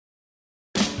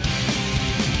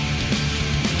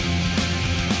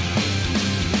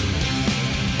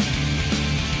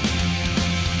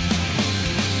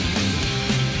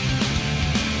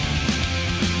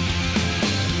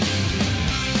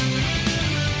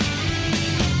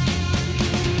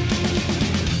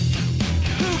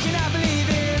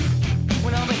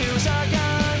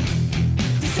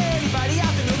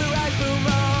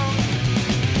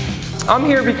I'm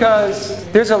here because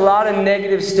there's a lot of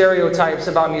negative stereotypes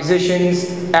about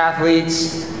musicians,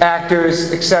 athletes,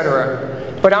 actors,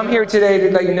 etc. But I'm here today to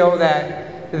let you know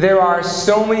that there are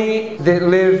so many that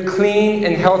live clean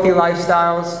and healthy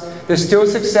lifestyles. They're still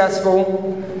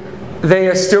successful, they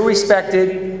are still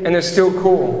respected, and they're still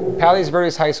cool. Palos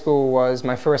Verdes High School was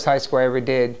my first high school I ever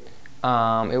did.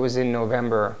 It was in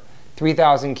November.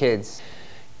 3,000 kids.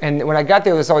 And when I got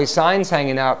there, there's always signs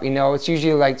hanging up, you know, it's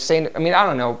usually like saying, I mean, I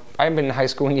don't know, I haven't been in high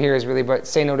school in years really, but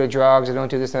say no to drugs or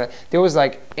don't do this and that. There was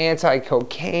like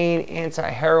anti-cocaine,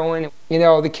 anti-heroin. You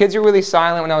know, the kids were really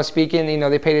silent when I was speaking, you know,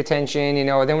 they paid attention, you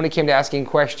know, then when it came to asking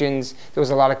questions, there was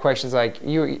a lot of questions like,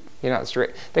 you're not straight.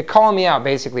 They're calling me out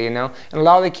basically, you know, and a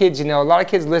lot of the kids, you know, a lot of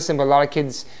kids listen, but a lot of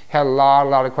kids had a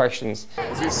lot of questions.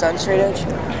 Is your son straight edge?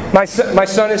 My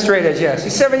son is straight edge, yes.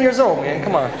 He's 7 years old, man,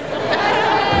 come on.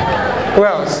 Who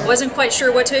else? Wasn't quite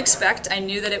sure what to expect. I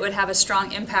knew that it would have a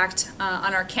strong impact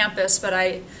on our campus, but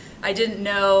I didn't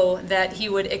know that he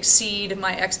would exceed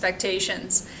my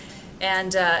expectations.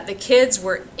 And the kids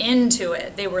were into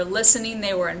it. They were listening,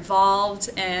 they were involved,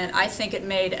 and I think it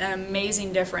made an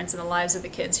amazing difference in the lives of the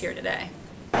kids here today.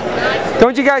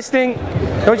 Don't you guys think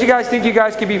you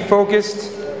guys could be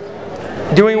focused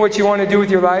doing what you want to do with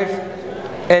your life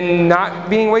and not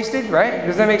being wasted, right?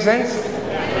 Does that make sense?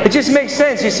 It just makes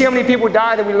sense. You see how many people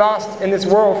die that we lost in this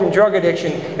world from drug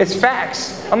addiction. It's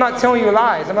facts. I'm not telling you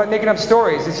lies. I'm not making up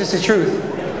stories. It's just the truth.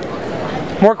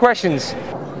 More questions?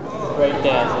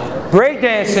 Breakdancing.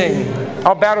 Breakdancing.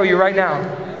 I'll battle you right now.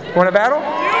 Want to battle?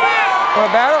 Want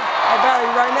to battle? I'll battle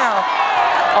you right now.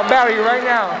 I'll battle you right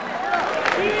now.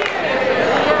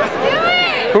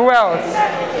 Who else?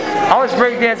 I was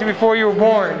breakdancing before you were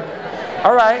born.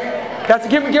 All right.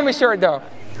 Give me a shirt though.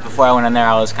 Before I went in there,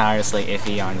 I was kind of just like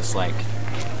iffy on just like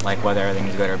whether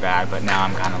everything's good or bad, but now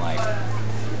I'm kind of like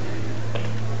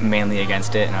mainly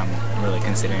against it, and I'm really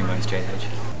considering going straight edge.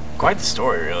 Quite the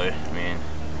story, really. I mean,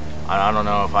 I don't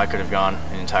know if I could have gone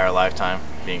an entire lifetime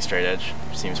being straight edge.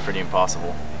 Seems pretty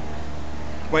impossible.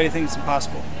 Why do you think it's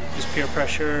impossible? Just peer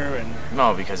pressure and...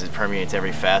 No, because it permeates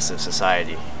every facet of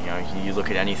society. You know, you look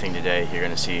at anything today, you're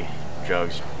going to see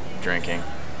drugs, drinking.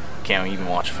 Can't even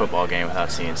watch a football game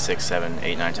without seeing 6, 7,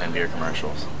 8, 9, 10 beer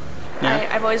commercials. Yeah.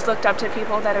 I've always looked up to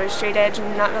people that are straight edge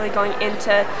and not really going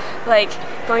into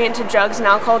drugs and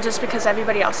alcohol just because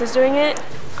everybody else is doing it.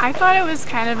 I thought it was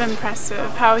kind of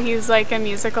impressive how he's like a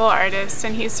musical artist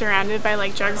and he's surrounded by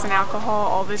like drugs and alcohol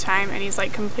all the time, and he's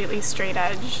like completely straight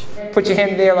edge. Put your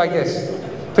hand there like this.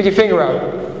 Put your finger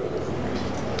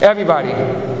up. Everybody.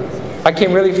 I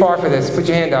came really far for this. Put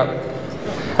your hand up.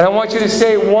 And I want you to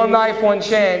say one life, one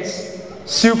chance,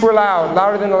 super loud,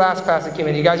 louder than the last class that came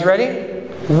in. You guys ready?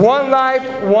 One life,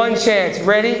 one chance.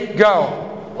 Ready? Go.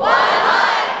 One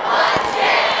life, one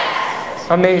chance.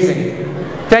 Amazing.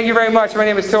 Thank you very much. My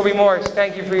name is Toby Morse.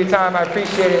 Thank you for your time. I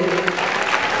appreciate it.